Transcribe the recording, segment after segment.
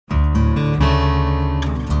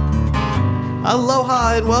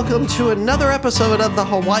Aloha and welcome to another episode of the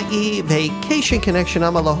Hawaii Vacation Connection.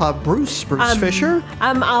 I'm Aloha Bruce Fisher.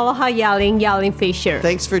 I'm Aloha Yaling Fisher.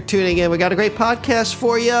 Thanks for tuning in. We got a great podcast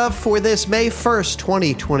for you for this May 1st,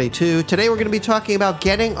 2022. Today we're going to be talking about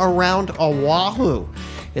getting around Oahu.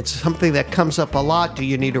 It's something that comes up a lot. Do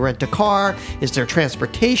you need to rent a car? Is there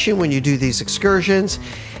transportation when you do these excursions?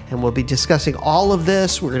 And we'll be discussing all of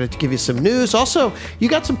this. We're going to give you some news. Also, you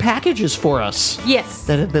got some packages for us. Yes.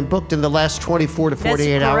 That have been booked in the last 24 to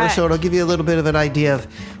 48 hours. So it'll give you a little bit of an idea of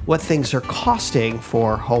what things are costing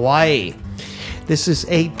for Hawaii. This is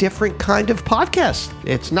a different kind of podcast.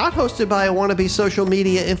 It's not hosted by a wannabe social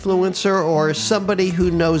media influencer or somebody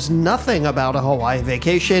who knows nothing about a Hawaii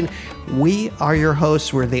vacation. We are your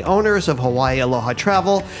hosts. We're the owners of Hawaii Aloha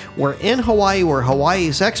Travel. We're in Hawaii. We're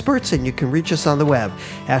Hawaii's experts, and you can reach us on the web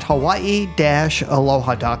at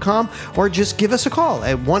hawaii-aloha.com or just give us a call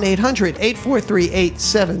at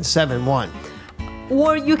 1-800-843-8771.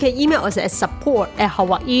 Or you can email us at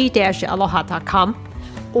support@hawaii-aloha.com.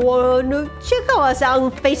 Or check out us on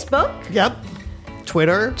Facebook. Yep.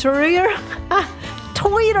 Twitter. Twitter.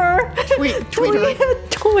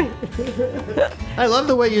 I love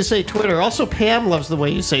the way you say Twitter. Also, Pam loves the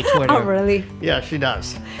way you say Twitter. Oh, really? Yeah, she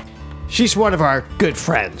does. She's one of our good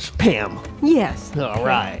friends, Pam. Yes. All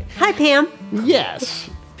right. Hi, Pam. Yes.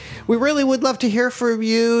 We really would love to hear from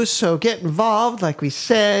you, so get involved, like we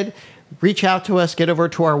said. Reach out to us, get over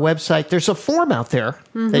to our website. There's a form out there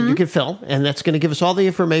that you can fill, and that's going to give us all the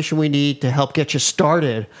information we need to help get you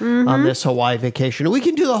started on this Hawaii vacation. And we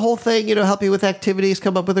can do the whole thing, help you with activities,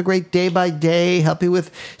 come up with a great day-by-day, help you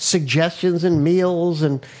with suggestions and meals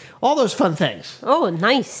and all those fun things. Oh,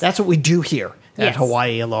 nice. That's what we do here at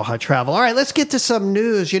Hawaii Aloha Travel. All right, let's get to some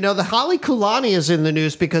news. The Halekulani is in the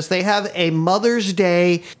news because they have a Mother's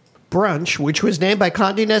Day brunch, which was named by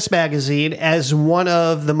Condé Nast Magazine as one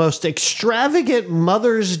of the most extravagant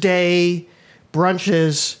Mother's Day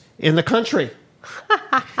brunches in the country.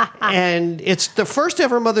 And it's the first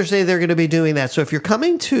ever Mother's Day they're going to be doing that. So if you're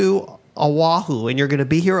coming to Oahu and you're going to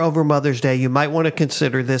be here over Mother's Day, you might want to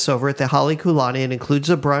consider this over at the Halekulani. It includes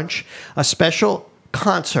a brunch, a special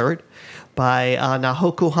concert by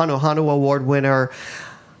Nahoku Hanohano Award winner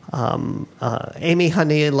Amy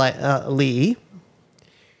Hanea Lee.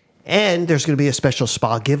 And there's going to be a special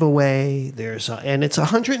spa giveaway. And it's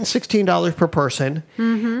 $116 per person.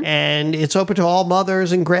 And it's open to all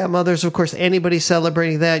mothers and grandmothers. Of course, anybody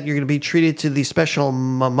celebrating that, you're going to be treated to these special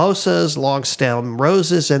mimosas, long stem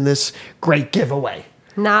roses, and this great giveaway.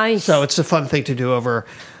 Nice. So it's a fun thing to do over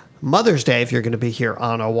Mother's Day if you're going to be here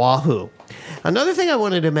on Oahu. Another thing I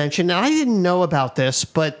wanted to mention, now I didn't know about this,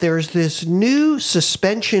 but there's this new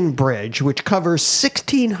suspension bridge which covers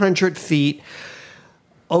 1,600 feet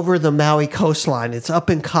over the Maui coastline. It's up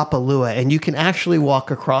in Kapalua, and you can actually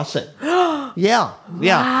walk across it. Yeah.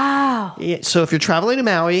 Wow. So if you're traveling to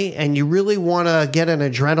Maui and you really want to get an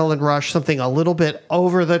adrenaline rush, something a little bit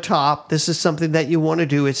over the top, this is something that you want to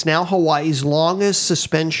do. It's now Hawaii's longest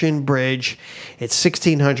suspension bridge. It's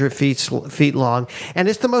 1,600 feet long, and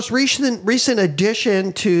it's the most recent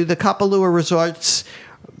addition to the Kapalua Resort's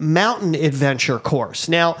mountain adventure course.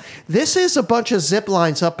 Now, this is a bunch of zip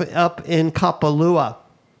lines up in Kapalua.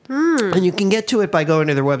 And you can get to it by going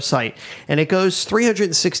to their website. And it goes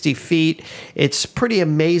 360 feet. It's pretty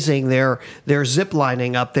amazing. They're zip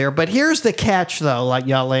lining up there. But here's the catch, though, like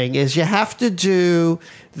Yaling, is you have to do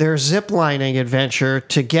their zip lining adventure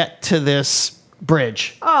to get to this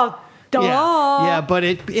bridge. Oh, duh. Yeah, but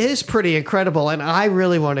it is pretty incredible, and I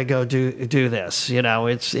really want to go do this. And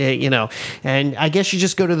I guess you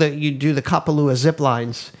just go to you do the Kapalua zip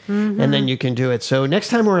lines, and then you can do it. So next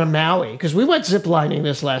time we're in Maui, because we went zip lining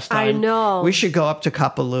this last time, I know we should go up to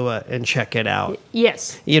Kapalua and check it out.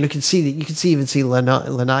 Yes, you can see that. You can even see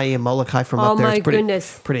Lanai and Molokai from up there. Oh my it's pretty,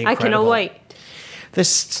 goodness! Pretty incredible. I cannot wait.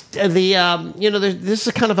 This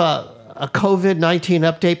is kind of a COVID-19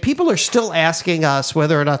 update. People are still asking us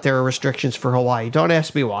whether or not there are restrictions for Hawaii. Don't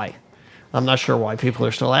ask me why. I'm not sure why people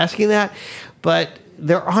are still asking that, but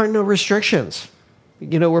there are no restrictions.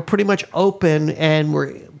 We're pretty much open, and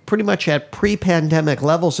we're pretty much at pre-pandemic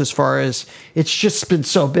levels as far as it's just been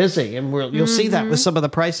so busy. And you'll see that with some of the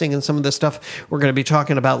pricing and some of the stuff we're going to be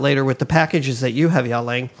talking about later with the packages that you have,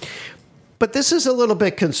 Yaling. But this is a little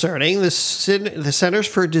bit concerning. The Centers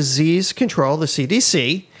for Disease Control, the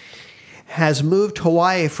CDC, has moved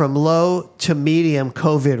Hawaii from low to medium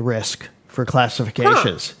COVID risk for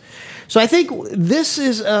classifications. So I think this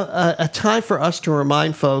is a time for us to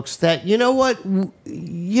remind folks that,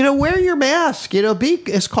 wear your mask, be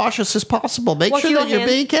as cautious as possible. Make sure that you're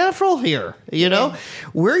being careful here.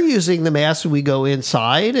 We're using the mask when we go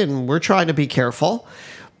inside, and we're trying to be careful.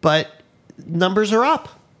 But numbers are up.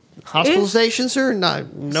 Hospitalizations are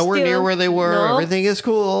nowhere Still, near where they were. no. Everything is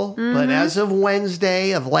cool. But as of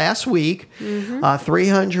Wednesday of last week,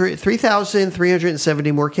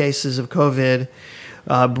 3,370 more cases of COVID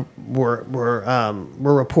were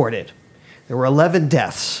reported. There were 11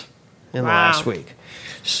 deaths in the last week.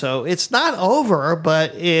 So it's not over,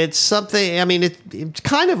 but it's something. I mean, it's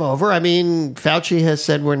kind of over. I mean, Fauci has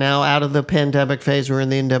said we're now out of the pandemic phase. We're in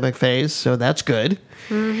the endemic phase. So that's good.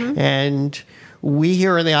 And we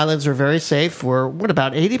here in the islands are very safe. We're,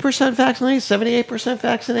 about 80% vaccinated, 78%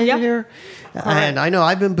 vaccinated Yep. here? And I know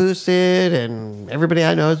I've been boosted, and everybody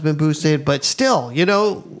I know has been boosted. But still,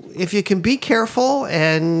 if you can be careful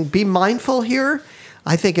and be mindful here,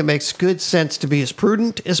 I think it makes good sense to be as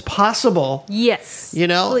prudent as possible. Yes. It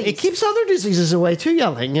please. keeps other diseases away too,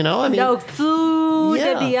 Yelling. I mean, No food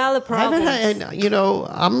and the other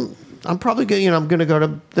problems. I'm probably going. I'm going to go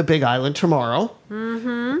to the Big Island tomorrow.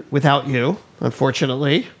 Without you,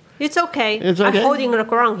 unfortunately. It's okay. It's okay. I'm holding the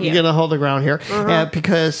ground here. You're going to hold the ground here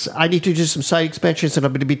because I need to do some site expansions, and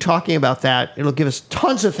I'm going to be talking about that. It'll give us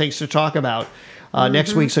tons of things to talk about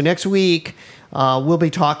next week. So next week, we'll be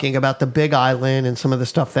talking about the Big Island and some of the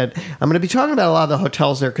stuff that I'm going to be talking about. A lot of the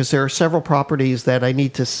hotels there because there are several properties that I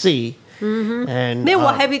need to see. And They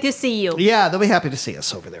were happy to see you. yeah, they'll be happy to see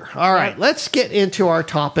us over there. All right, let's get into our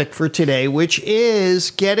topic for today, which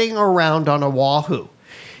is getting around on Oahu.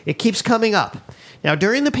 It keeps coming up. Now,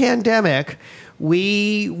 during the pandemic,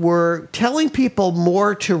 we were telling people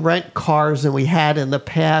more to rent cars than we had in the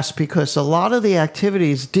past because a lot of the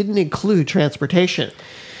activities didn't include transportation.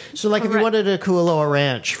 So, like if you Correct. wanted to Kualoa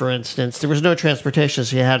Ranch, for instance, there was no transportation,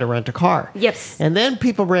 so you had to rent a car. Yes. And then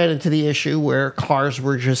people ran into the issue where cars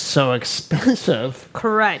were just so expensive.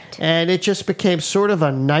 Correct. And it just became sort of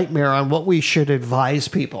a nightmare on what we should advise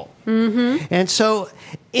people. And so,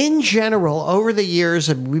 in general, over the years,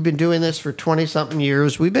 and we've been doing this for 20-something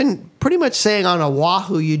years, we've been pretty much saying on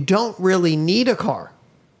Oahu, you don't really need a car.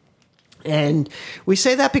 And we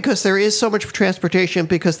say that because there is so much transportation,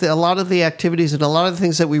 because a lot of the activities and a lot of the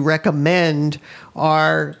things that we recommend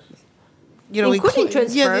are, Including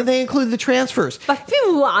transfer. Yeah, they include the transfers. But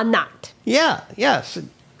few are not. Yeah, yes.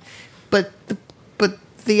 But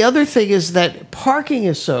the other thing is that parking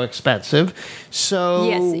is so expensive. So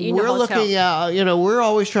Yes, in a we're hotel. looking at, we're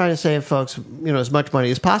always trying to save folks, as much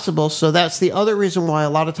money as possible. So that's the other reason why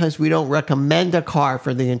a lot of times we don't recommend a car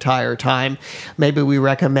for the entire time. Maybe we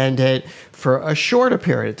recommend it for a shorter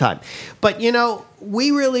period of time. But,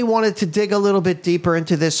 we really wanted to dig a little bit deeper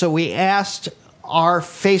into this. So we asked our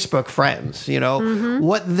Facebook friends,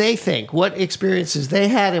 what they think, what experiences they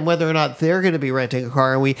had, and whether or not they're going to be renting a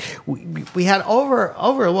car. And we had over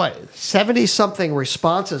what 70-something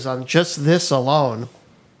responses on just this alone.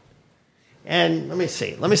 And let me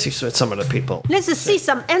see what some of the people. Let's see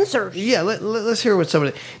some answers. Yeah, let's hear what some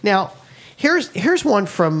of the. Now, here's one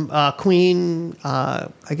from Queen. I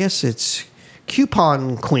guess it's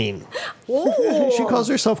Coupon Queen. Oh. She calls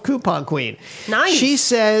herself Coupon Queen. Nice. She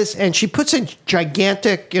says, and she puts in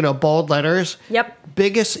gigantic, bold letters. Yep.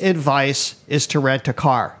 Biggest advice is to rent a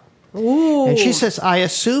car. Ooh. And she says, I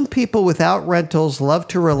assume people without rentals love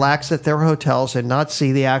to relax at their hotels and not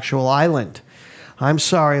see the actual island. I'm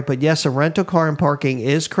sorry, but yes, a rental car and parking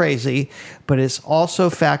is crazy, but it's also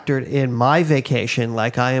factored in my vacation.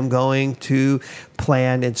 Like I am going to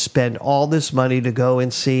plan and spend all this money to go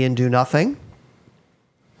and see and do nothing.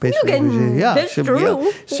 That's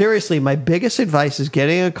true. Seriously, my biggest advice is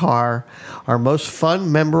getting a car. Our most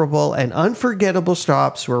fun, memorable, and unforgettable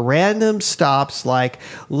stops were random stops like,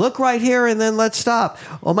 look right here and then let's stop.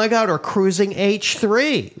 Oh my God, or cruising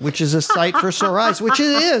H3, which is a sight for sore eyes, which it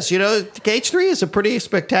is. H3 is a pretty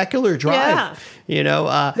spectacular drive.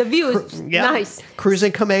 Yeah. The view is nice.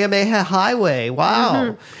 Cruising Kamehameha Highway.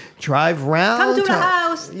 Wow. Drive round. Come to the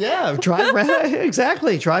house. Yeah, drive round.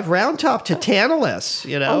 Exactly. Drive round top to Tantalus,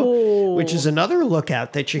 which is another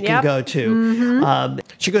lookout that you can go to.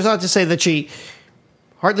 She goes on to say that she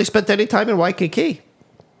hardly spent any time in Waikiki.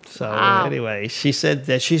 So anyway, she said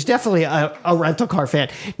that she's definitely a rental car fan.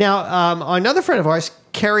 Now, another friend of ours,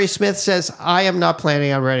 Carrie Smith, says, I am not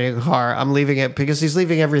planning on renting a car. I'm leaving it because he's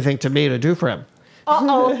leaving everything to me to do for him.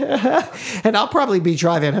 And I'll probably be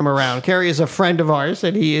driving him around. Kerry is a friend of ours,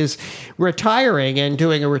 and he is retiring and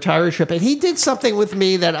doing a retiree trip. And he did something with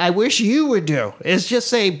me that I wish you would do, is just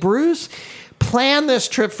say, Bruce, plan this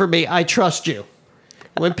trip for me. I trust you.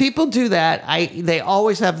 When people do that, they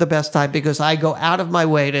always have the best time because I go out of my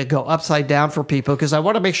way to go upside down for people because I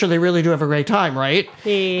want to make sure they really do have a great time, right?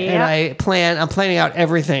 Yeah. And I'm planning out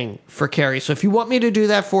everything for Kerry. So if you want me to do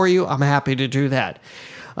that for you, I'm happy to do that.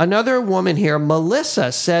 Another woman here,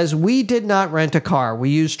 Melissa, says, we did not rent a car. We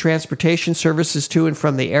used transportation services to and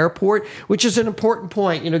from the airport, which is an important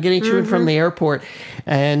point, getting to and from the airport.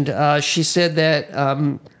 And she said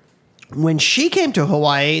that when she came to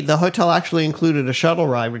Hawaii, the hotel actually included a shuttle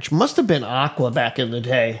ride, which must have been Aqua back in the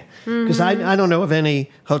day. Because I don't know of any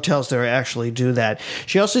hotels that actually do that.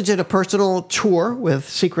 She also did a personal tour with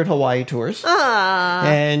Secret Hawaii Tours.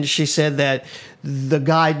 And she said that the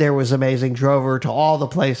guide there was amazing, drove her to all the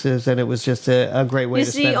places, and it was just a great way to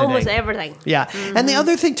spend the day. You see almost everything. Yeah. And the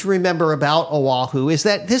other thing to remember about Oahu is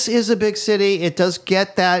that this is a big city. It does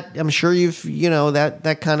get that, I'm sure you've,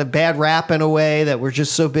 that kind of bad rap in a way that we're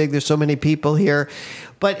just so big, there's so many people here.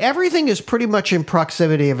 But everything is pretty much in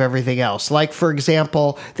proximity of everything else. Like, for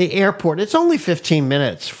example, the airport, it's only 15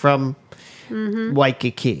 minutes from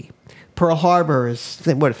Waikiki. Pearl Harbor is,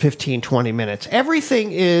 15, 20 minutes.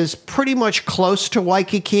 Everything is pretty much close to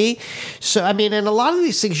Waikiki. So, and a lot of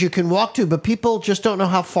these things you can walk to, but people just don't know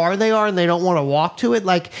how far they are and they don't want to walk to it.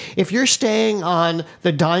 Like, if you're staying on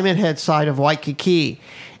the Diamond Head side of Waikiki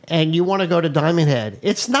and you want to go to Diamond Head,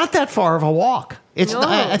 it's not that far of a walk. It's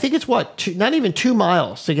I think it's not even 2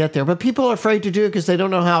 miles to get there, but people are afraid to do it because they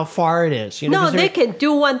don't know how far it is. No, they can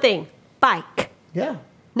do one thing: bike. Yeah.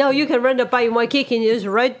 No, you can rent a bike in Waikiki and just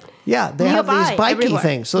right. Yeah, they have these biking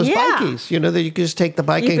things. Those bikies, that you can just take the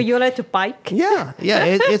biking. If you like to bike. Yeah.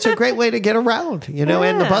 It's a great way to get around,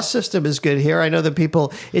 and the bus system is good here. I know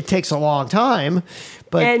that it takes a long time.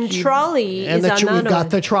 But trolley and is another we've got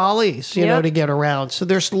the trolleys, to get around. So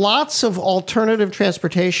there's lots of alternative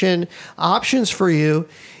transportation options for you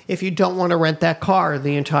if you don't want to rent that car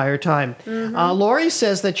the entire time. Lori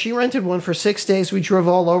says that she rented one for 6 days. We drove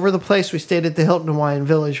all over the place. We stayed at the Hilton Hawaiian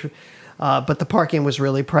Village, but the parking was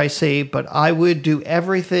really pricey. But I would do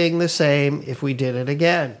everything the same if we did it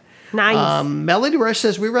again. Nice. Melody Rush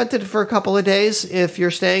says, we rented it for a couple of days. If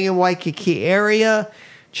you're staying in Waikiki area,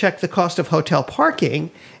 check the cost of hotel parking,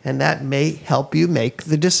 and that may help you make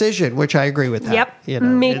the decision, which I agree with that. Yep,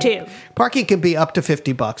 me too. Parking can be up to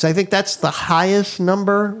 $50. I think that's the highest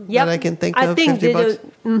number that I can think of. I think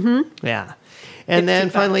 $50. Yeah. And then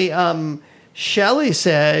finally, Shelley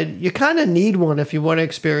said, you kind of need one if you want to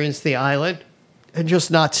experience the island and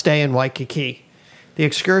just not stay in Waikiki. The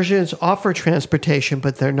excursions offer transportation,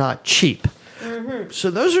 but they're not cheap. So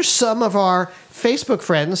those are some of our Facebook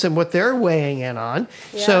friends and what they're weighing in on.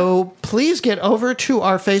 Yeah. So please get over to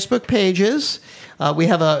our Facebook pages. We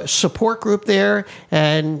have a support group there,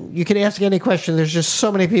 and you can ask any question. There's just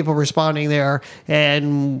so many people responding there,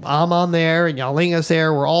 and I'm on there, and Yalinga's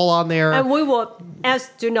there. We're all on there. And we will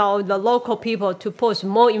ask the local people to post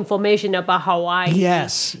more information about Hawaii.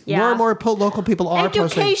 Yes. Yeah. More and more local people are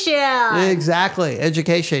posting. Education. Exactly.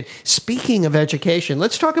 Education. Speaking of education,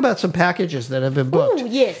 let's talk about some packages that have been booked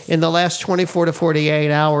in the last 24 to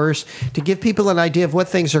 48 hours to give people an idea of what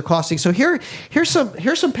things are costing. So here's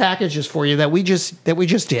some packages for you that we just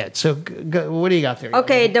did. So what do you got there?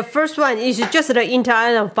 Okay, the first one is just the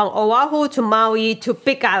inter-island from Oahu to Maui to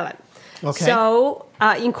Big Island. Okay. So,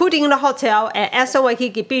 including the hotel at Asa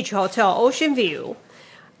Waikiki Beach Hotel, Ocean View,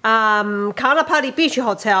 Kaanapali Beach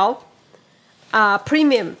Hotel,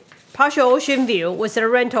 premium partial ocean view with a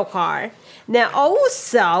rental car. Now,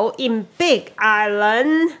 also in Big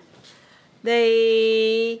Island,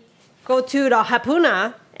 they go to the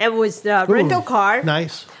Hapuna and with the rental car.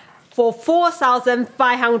 Nice. For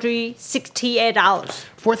 $4,568.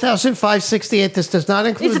 $4,568. This does not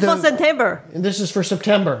include. It's for September. And this is for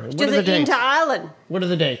September. What are the dates? Inter-island. What are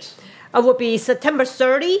the dates? It will be September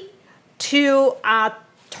 30 to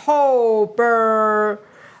October.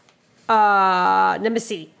 Let me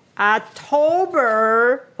see.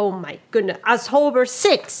 October. Oh my goodness. October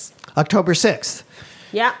 6th. October 6th.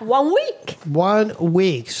 Yeah, 1 week. 1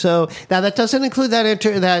 week. So now that doesn't include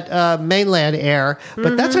that mainland air,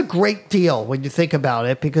 but that's a great deal when you think about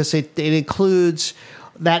it because it includes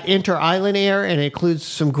that inter-island air and it includes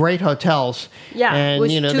some great hotels. Yeah, and,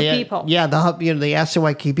 with two people. Yeah, the Asa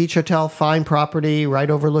Waikiki Beach Hotel, fine property, right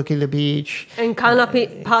overlooking the beach. And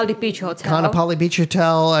Kaanapali Beach Hotel. Kaanapali Beach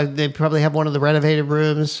Hotel. They probably have one of the renovated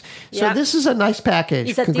rooms. So this is a nice package.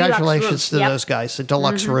 It's a Congratulations to those guys. The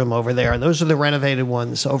deluxe room over there. Those are the renovated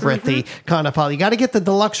ones over at the Kaanapali. You got to get the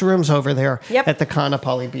deluxe rooms over there at the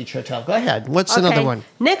Kaanapali Beach Hotel. Go ahead. What's another one?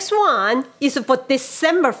 Next one is for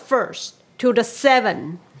December 1st. To the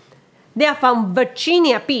 7th. They are from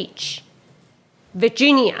Virginia Beach,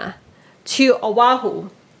 Virginia, to Oahu.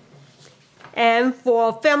 And for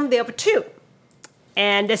a family of 2.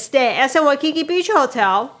 And they stay at Asa Waikiki Beach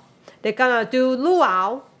Hotel. They're going to do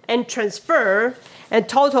luau and transfer and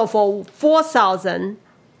total for $4,568.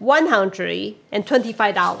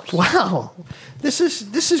 $125. Wow, this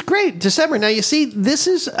is great. December. Now you see, this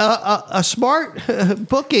is a smart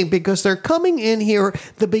booking because they're coming in here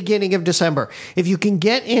the beginning of December. If you can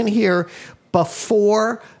get in here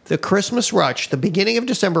before the Christmas rush, the beginning of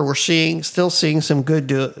December, we're still seeing some good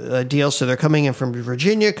deals. So they're coming in from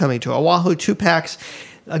Virginia, coming to Oahu, 2-packs.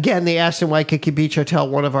 Again, the Aston Waikiki Beach Hotel,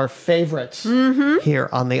 one of our favorites here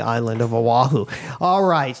on the island of Oahu. All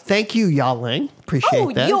right. Thank you, Yaling.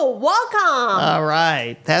 Appreciate that. You're welcome. All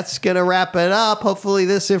right. That's going to wrap it up. Hopefully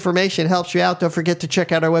this information helps you out. Don't forget to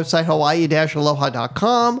check out our website,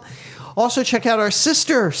 hawaii-aloha.com. Also, check out our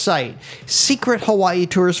sister site, Secret Hawaii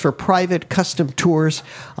Tours for private custom tours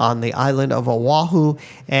on the island of Oahu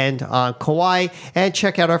and on Kauai. And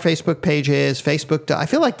check out our Facebook pages, I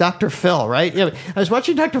feel like Dr. Phil, right? I was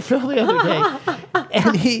watching Dr. Phil the other day,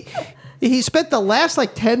 and he spent the last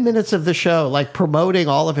 10 minutes of the show promoting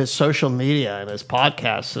all of his social media and his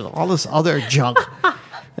podcasts and all this other junk.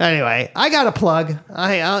 Anyway, I got a plug.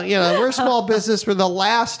 We're a small business. We're the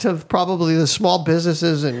last of probably the small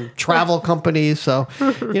businesses and travel companies. So,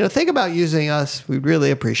 think about using us. We'd really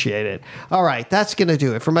appreciate it. All right, that's going to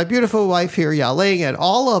do it. For my beautiful wife here, Yaling, and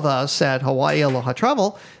all of us at Hawaii Aloha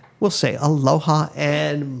Travel, we'll say aloha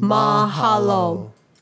and mahalo.